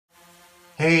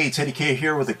Hey, Teddy K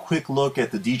here with a quick look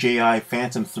at the DJI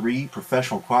Phantom 3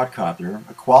 professional quadcopter,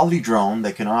 a quality drone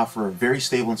that can offer a very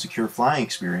stable and secure flying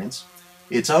experience.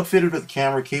 It's outfitted with a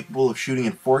camera capable of shooting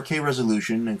in 4K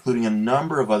resolution, including a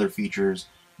number of other features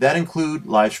that include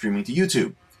live streaming to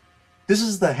YouTube. This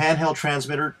is the handheld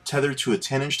transmitter tethered to a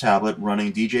 10-inch tablet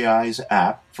running DJI's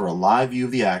app for a live view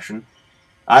of the action.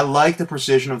 I like the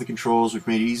precision of the controls, which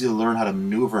made it easy to learn how to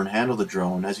maneuver and handle the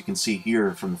drone, as you can see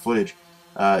here from the footage.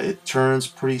 It turns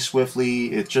pretty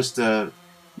swiftly. It's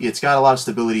got a lot of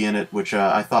stability in it, which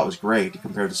I thought was great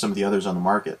compared to some of the others on the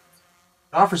market.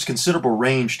 It offers considerable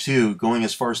range too, going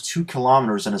as far as 2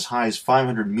 kilometers and as high as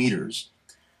 500 meters.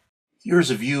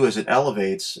 Here's a view as it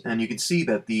elevates, and you can see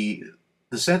that the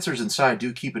sensors inside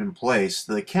do keep it in place.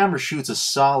 The camera shoots a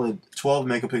solid 12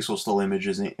 megapixel still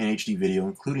images in HD video,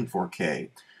 including 4K.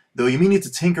 Though you may need to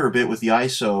tinker a bit with the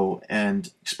ISO and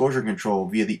exposure control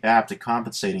via the app to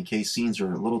compensate in case scenes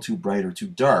are a little too bright or too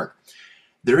dark.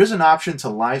 There is an option to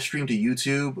live stream to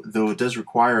YouTube, though it does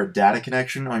require a data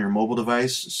connection on your mobile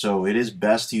device, so it is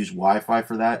best to use Wi-Fi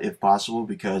for that if possible,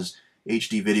 because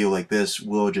HD video like this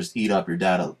will just eat up your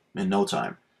data in no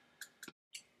time.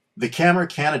 The camera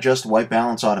can adjust white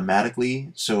balance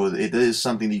automatically, so it is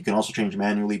something that you can also change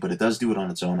manually, but it does do it on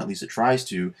its own, at least it tries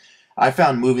to. I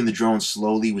found moving the drone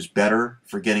slowly was better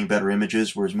for getting better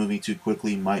images, whereas moving too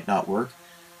quickly might not work.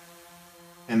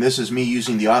 And this is me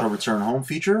using the auto return home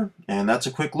feature, and that's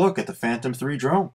a quick look at the Phantom 3 drone.